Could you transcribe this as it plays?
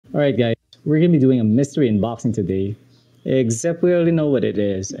Alright guys, we're going to be doing a mystery unboxing today. Except we already know what it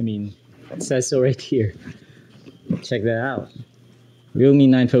is. I mean, it says so right here. Check that out.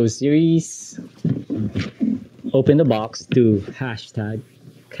 Realme 9 Pro series. Open the box to hashtag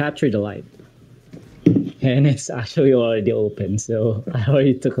capture the light. And it's actually already open, so I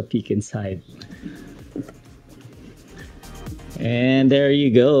already took a peek inside. And there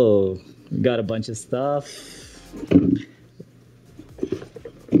you go. We got a bunch of stuff.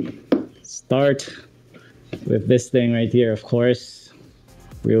 Start with this thing right here, of course.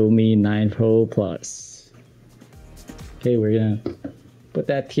 Realme 9 Pro Plus. Okay, we're gonna put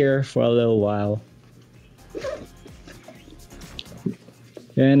that here for a little while.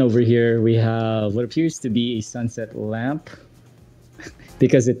 And over here we have what appears to be a sunset lamp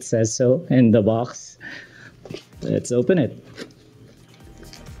because it says so in the box. Let's open it.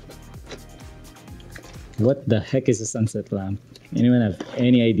 What the heck is a sunset lamp? Anyone have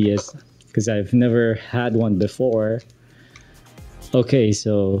any ideas? Because I've never had one before. Okay,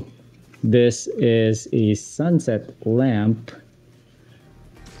 so this is a sunset lamp.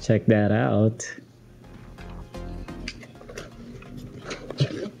 Check that out.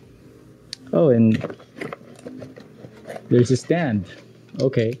 Oh, and there's a stand.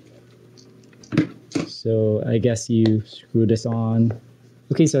 Okay. So I guess you screw this on.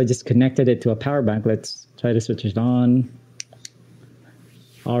 Okay, so I just connected it to a power bank. Let's try to switch it on.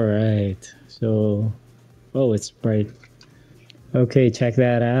 All right. So, oh, it's bright. Okay, check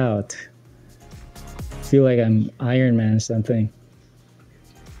that out. Feel like I'm Iron Man or something.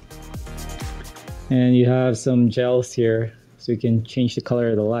 And you have some gels here so you can change the color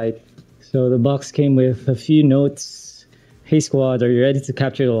of the light. So the box came with a few notes. Hey squad, are you ready to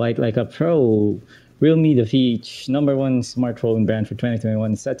capture the light like a pro? Realme, the Feature #1 smartphone brand for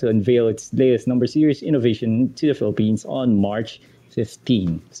 2021, is set to unveil its latest number series innovation to the Philippines on March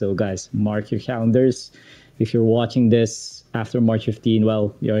 15. So guys, mark your calendars. If you're watching this after March 15,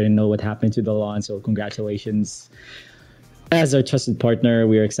 well, you already know what happened to the launch, so congratulations. As our trusted partner,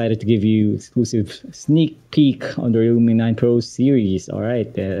 we are excited to give you exclusive sneak peek on the Realme 9 Pro series. All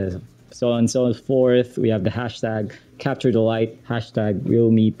right, so on and so forth. We have the hashtag capture the light, hashtag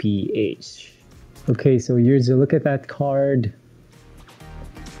Realme PH. Okay, so here's a look at that card.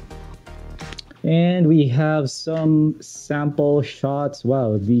 And we have some sample shots.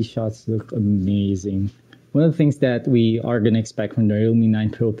 Wow, these shots look amazing. One of the things that we are going to expect from the Realme 9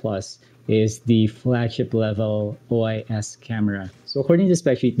 Pro Plus is the flagship level OIS camera. So according to the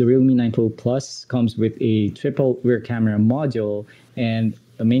spec sheet, the Realme 9 Pro Plus comes with a triple rear camera module, and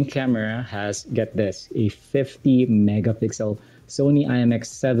the main camera has, get this, a 50 megapixel Sony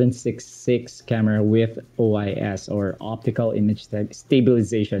IMX766 camera with OIS, or optical image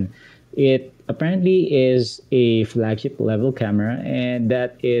stabilization. It apparently is a flagship level camera, and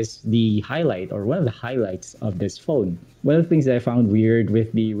that is the highlight, or one of the highlights of this phone. One of the things that I found weird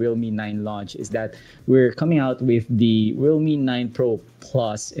with the Realme 9 launch is that we're coming out with the Realme 9 Pro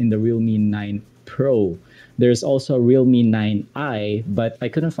Plus and the Realme 9 Pro. There's also Realme 9i, but I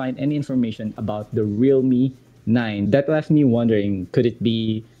couldn't find any information about the Realme 9. That left me wondering, could it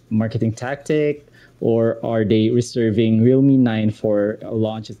be a marketing tactic, or are they reserving Realme 9 for a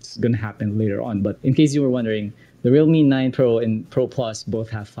launch that's going to happen later on? But in case you were wondering, the Realme 9 Pro and Pro Plus both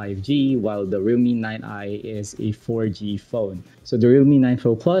have 5G, while the Realme 9i is a 4G phone. So the Realme 9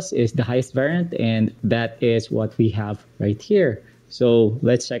 Pro Plus is the highest variant, and that is what we have right here. So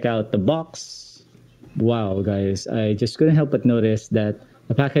let's check out the box. Wow, guys, I just couldn't help but notice that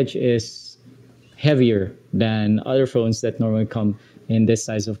the package is heavier than other phones that normally come in this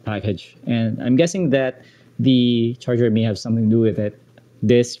size of package. And I'm guessing that the charger may have something to do with it.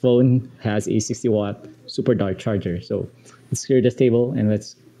 This phone has a 60-watt SuperDart charger. So let's clear this table and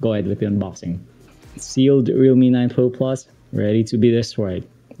let's go ahead with the unboxing. Sealed Realme 9 Pro Plus, ready to be destroyed.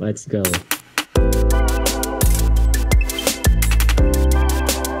 Let's go.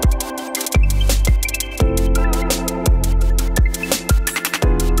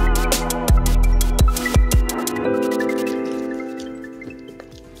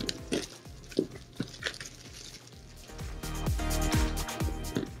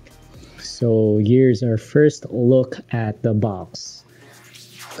 So here's our first look at the box.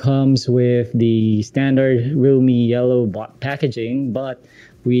 Comes with the standard Realme yellow packaging, but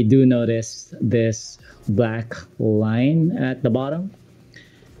we do notice this black line at the bottom.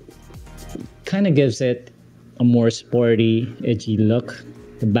 Kind of gives it a more sporty, edgy look.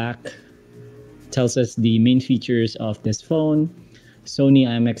 The back tells us the main features of this phone: Sony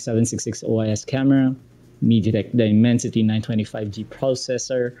IMX766 OIS camera, MediaTek Dimensity 925G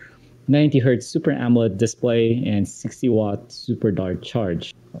processor, 90Hz Super AMOLED display, and 60-watt SuperDart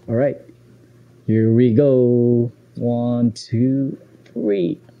charge. All right, here we go. 1, 2,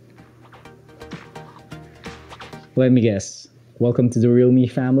 3. Let me guess. Welcome to the realme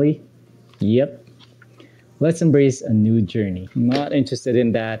family. Yep. Let's embrace a new journey. Not interested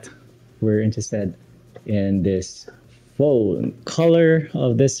in that. We're interested in this phone. Color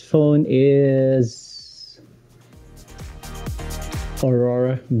of this phone is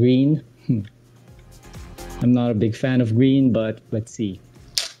Aurora green. I'm not a big fan of green, but let's see.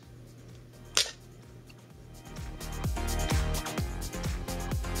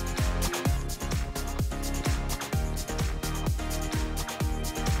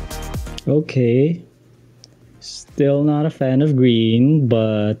 Okay. Still not a fan of green,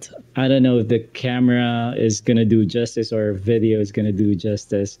 but I don't know if the camera is gonna do justice or video is gonna do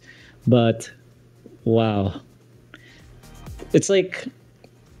justice. But wow. It's like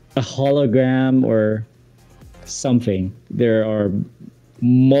a hologram or something. There are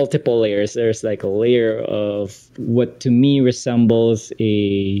multiple layers. There's like a layer of what to me resembles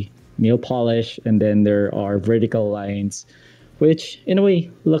a nail polish, and then there are vertical lines, which in a way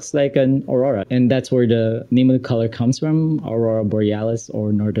looks like an aurora. And that's where the name of the color comes from, Aurora Borealis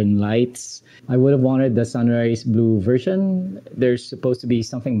or Northern Lights. I would have wanted the sunrise blue version. There's supposed to be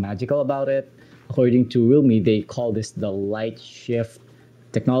something magical about it. According to realme, they call this the light shift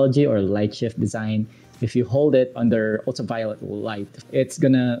technology or light shift design. If you hold it under ultraviolet light, it's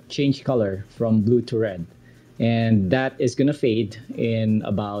gonna change color from blue to red. And that is gonna fade in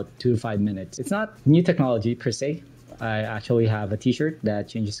about 2 to 5 minutes. It's not new technology per se. I actually have a t-shirt that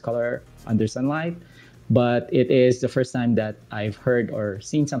changes color under sunlight, but it is the first time that I've heard or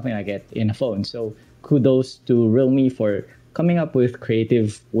seen something like it in a phone. So kudos to realme for coming up with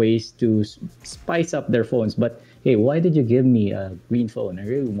creative ways to spice up their phones. But hey, why did you give me a green phone? I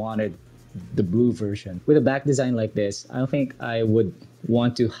really wanted the blue version. With a back design like this, I don't think I would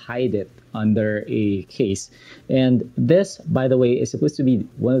want to hide it under a case. And this, by the way, is supposed to be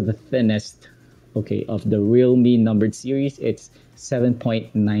one of the thinnest, okay, of the realme numbered series. It's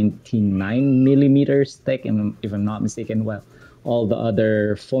 7.99 millimeters thick, and if I'm not mistaken. Well, all the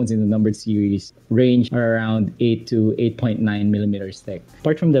other phones in the numbered series range around 8 to 8.9 millimeters thick.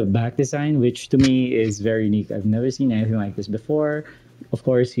 Apart from the back design, which to me is very unique, I've never seen anything like this before. Of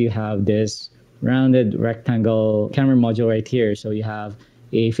course, you have this rounded rectangle camera module right here. So you have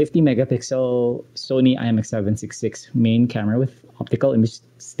a 50 megapixel Sony IMX766 main camera with optical image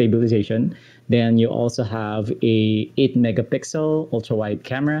stabilization. Then you also have a 8 megapixel ultra wide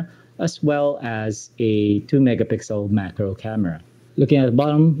camera, as well as a 2 megapixel macro camera. Looking at the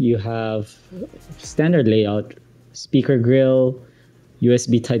bottom, you have standard layout, speaker grill,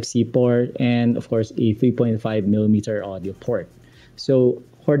 USB Type-C port, and of course a 3.5 millimeter audio port. So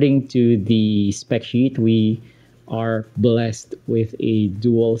according to the spec sheet, we are blessed with a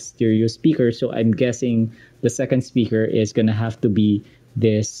dual stereo speaker. So I'm guessing the second speaker is gonna have to be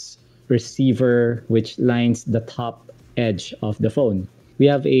this receiver which lines the top edge of the phone. We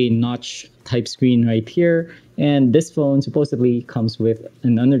have a notch type screen right here, and this phone supposedly comes with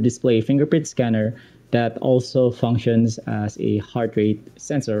an under-display fingerprint scanner that also functions as a heart rate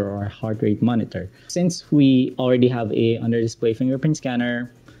sensor or heart rate monitor. Since we already have a under-display fingerprint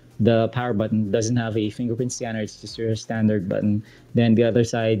scanner, the power button doesn't have a fingerprint scanner, it's just your standard button. Then the other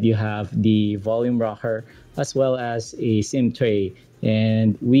side, you have the volume rocker as well as a SIM tray.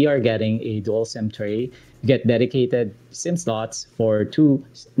 And we are getting a dual SIM tray. You get dedicated SIM slots for 2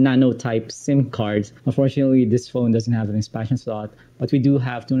 nano type SIM cards. Unfortunately, this phone doesn't have an expansion slot, but we do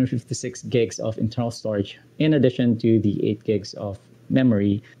have 256 gigs of internal storage in addition to the 8 gigs of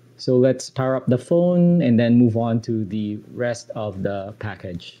memory. So let's power up the phone and then move on to the rest of the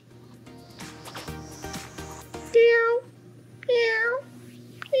package.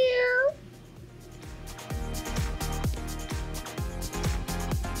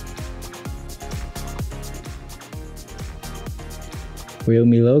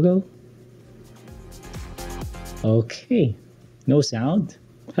 Realme logo. Okay, no sound.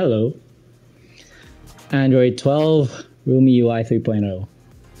 Hello. Android 12, Realme UI 3.0.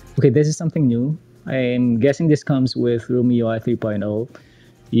 Okay, this is something new. I'm guessing this comes with Realme UI 3.0.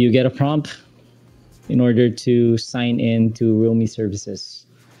 You get a prompt in order to sign in to Realme services.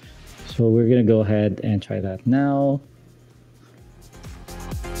 So we're gonna go ahead and try that now.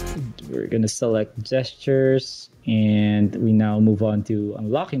 We're gonna select gestures, and we now move on to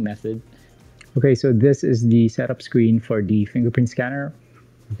unlocking method. Okay, so this is the setup screen for the fingerprint scanner.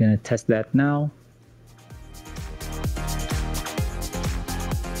 We're gonna test that now.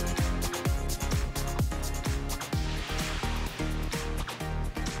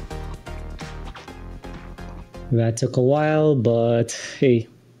 That took a while, but hey,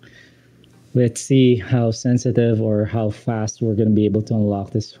 Let's see how sensitive or how fast we're going to be able to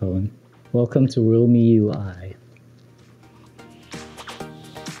unlock this phone. Welcome to realme UI.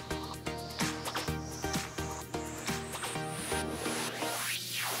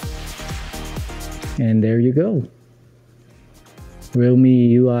 And there you go. realme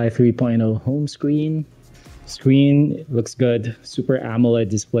UI 3.0 home screen. Screen looks good. Super AMOLED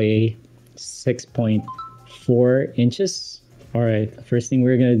display, 6.4 inches. All right, first thing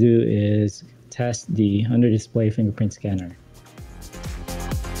we're gonna do is test the under display fingerprint scanner.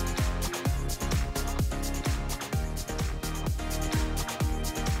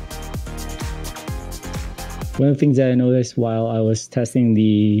 One of the things that I noticed while I was testing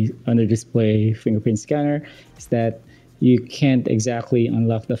the under display fingerprint scanner is that you can't exactly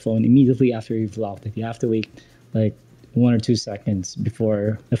unlock the phone immediately after you've locked it. You have to wait like 1 or 2 seconds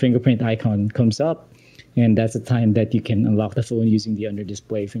before the fingerprint icon comes up. And that's the time that you can unlock the phone using the under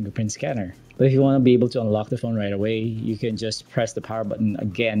display fingerprint scanner. But if you want to be able to unlock the phone right away, you can just press the power button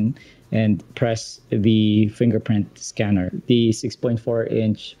again and press the fingerprint scanner. The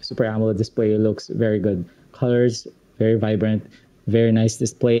 6.4-inch Super AMOLED display looks very good. Colors, very vibrant, very nice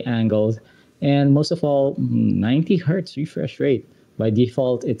display angles, and most of all, 90 hertz refresh rate. By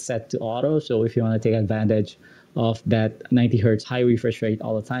default, it's set to auto, so if you want to take advantage of that 90 hertz high refresh rate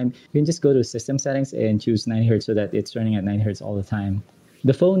all the time, you can just go to system settings and choose 90 hertz so that it's running at 90 hertz all the time.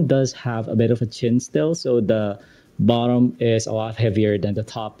 The phone does have a bit of a chin still, so the bottom is a lot heavier than the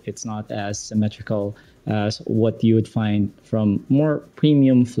top. It's not as symmetrical as what you would find from more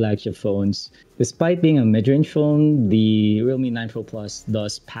premium flagship phones. Despite being a mid-range phone, the Realme 9 Pro Plus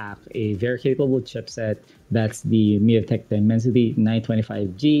does pack a very capable chipset. That's the MediaTek Dimensity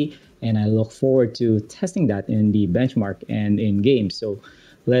 925G, and I look forward to testing that in the benchmark and in games. So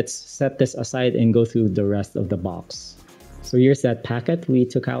let's set this aside and go through the rest of the box. So here's that packet we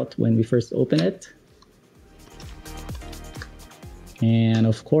took out when we first opened it. And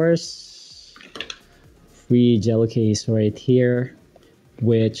of course, free jello case right here,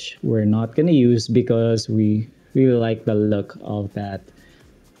 which we're not gonna use because we really like the look of that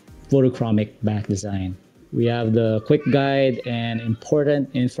photochromic back design. We have the quick guide and important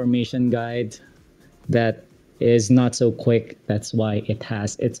information guide that is not so quick. That's why it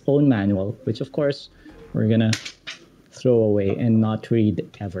has its own manual, which of course we're gonna throw away and not read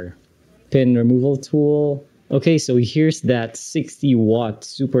ever. Pin removal tool. Okay, so here's that 60-watt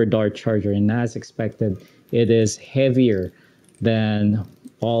SuperDart charger, and as expected, it is heavier than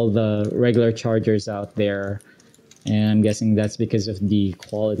all the regular chargers out there. And I'm guessing that's because of the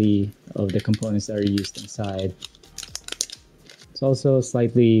quality of the components that are used inside. It's also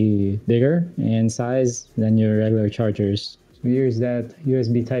slightly bigger in size than your regular chargers. So here's that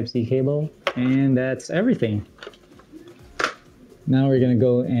USB Type-C cable, and that's everything. Now we're gonna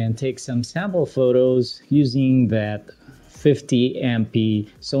go and take some sample photos using that 50 MP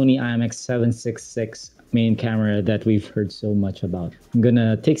Sony IMX766 main camera that we've heard so much about. I'm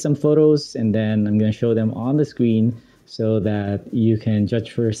gonna take some photos and then I'm gonna show them on the screen so that you can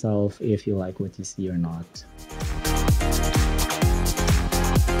judge for yourself if you like what you see or not.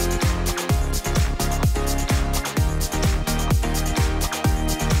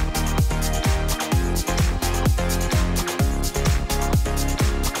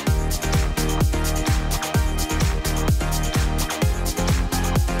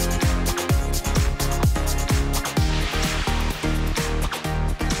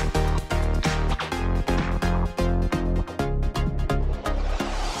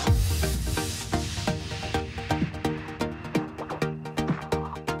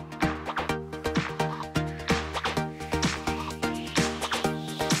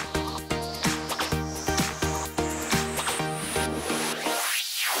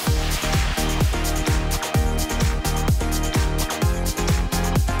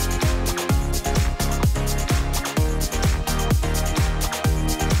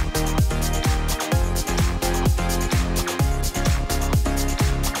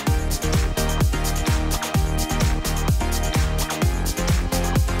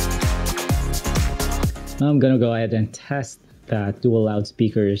 Now I'm gonna go ahead and test that dual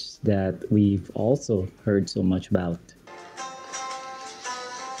loudspeakers that we've also heard so much about.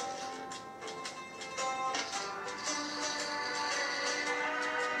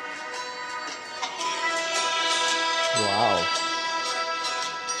 Wow.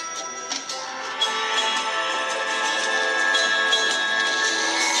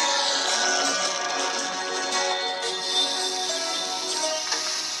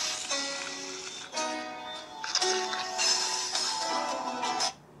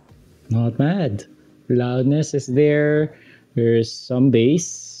 Not bad. Loudness is there. There's some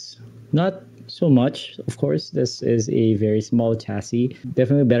bass. Not so much, of course. This is a very small chassis.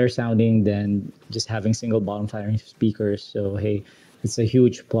 Definitely better sounding than just having single bottom firing speakers. So hey, it's a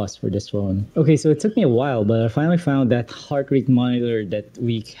huge plus for this phone. Okay, so it took me a while, but I finally found that heart rate monitor that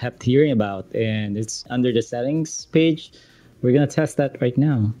we kept hearing about, and it's under the settings page. We're gonna test that right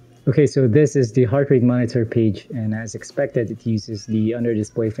now. Okay, so this is the heart rate monitor page, and as expected, it uses the under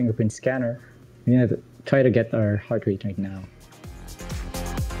display fingerprint scanner. We're gonna try to get our heart rate right now.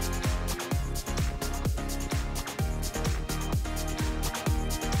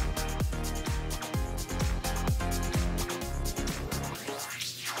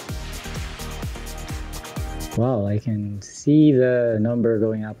 Wow, I can see the number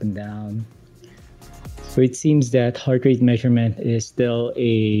going up and down. So it seems that heart rate measurement is still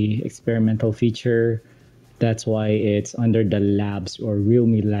a experimental feature. That's why it's under the labs or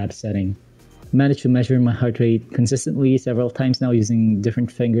realme lab setting. I managed to measure my heart rate consistently several times now using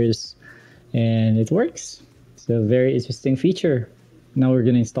different fingers, and it works. It's a very interesting feature. Now we're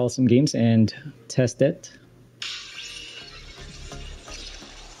gonna install some games and test it.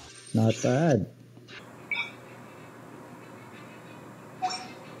 Not bad.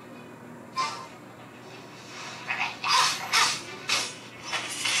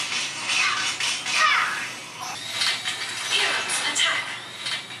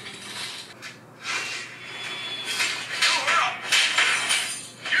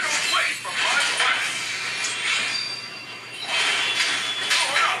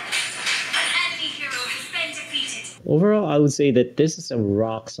 Overall, I would say that this is a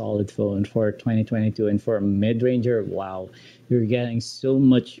rock solid phone for 2022, and for a mid-ranger, wow, you're getting so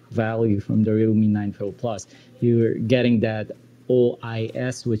much value from the Realme 9 Pro Plus. You're getting that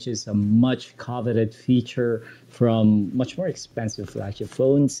OIS, which is a much coveted feature from much more expensive flagship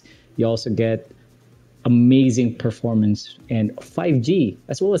phones. You also get amazing performance and 5G,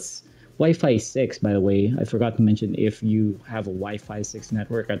 as well as Wi-Fi 6, by the way. I forgot to mention, if you have a Wi-Fi 6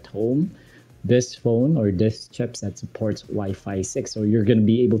 network at home, this phone or this chipset supports Wi-Fi 6. So you're going to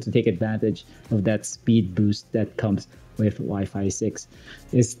be able to take advantage of that speed boost that comes with Wi-Fi 6.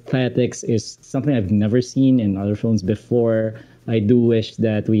 Aesthetics is something I've never seen in other phones before. I do wish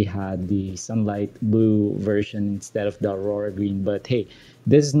that we had the sunlight blue version instead of the aurora green, but hey,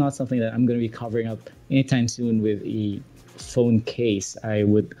 this is not something that I'm going to be covering up anytime soon with a phone case. I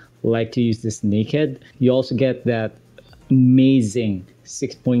would like to use this naked. You also get that amazing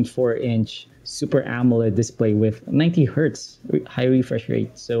 6.4-inch Super AMOLED display with 90 hertz high refresh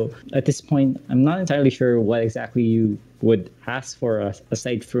rate. So at this point, I'm not entirely sure what exactly you would ask for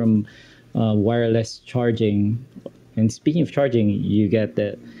aside from wireless charging. And speaking of charging, you get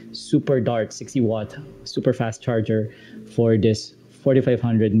the SuperDart 60-watt super fast charger for this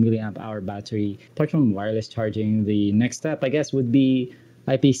 4500 milliamp hour battery. Apart from wireless charging, the next step, I guess, would be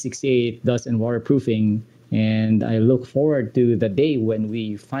IP68 dust and waterproofing. And I look forward to the day when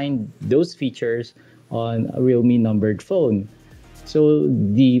we find those features on a Realme numbered phone. So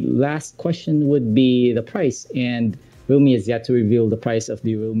the last question would be the price. And Realme has yet to reveal the price of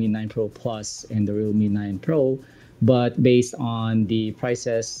the Realme 9 Pro Plus and the Realme 9 Pro. But based on the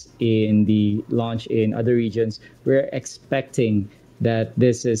prices in the launch in other regions, we're expecting that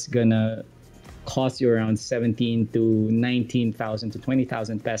this is gonna cost you around 17 to 19,000 to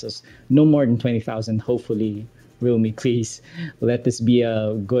 20,000 pesos, no more than 20,000. Hopefully, Realme, please let this be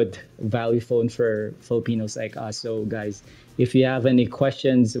a good value phone for Filipinos like us. So guys, if you have any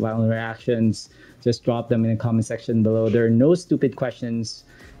questions, violent reactions, just drop them in the comment section below. There are no stupid questions,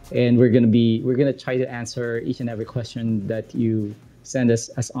 and we're gonna try to answer each and every question that you send us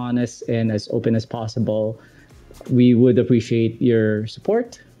as honest and as open as possible. We would appreciate your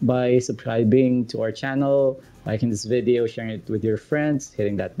support by subscribing to our channel, liking this video, sharing it with your friends,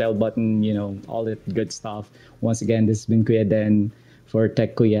 hitting that bell button, you know, all that good stuff. Once again, this has been Kuya Den for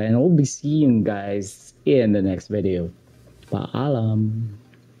Tech Kuya, and we'll be seeing you guys in the next video. Paalam!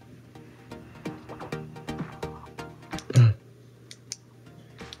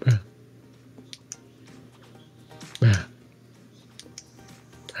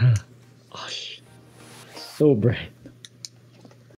 Oh, so bright.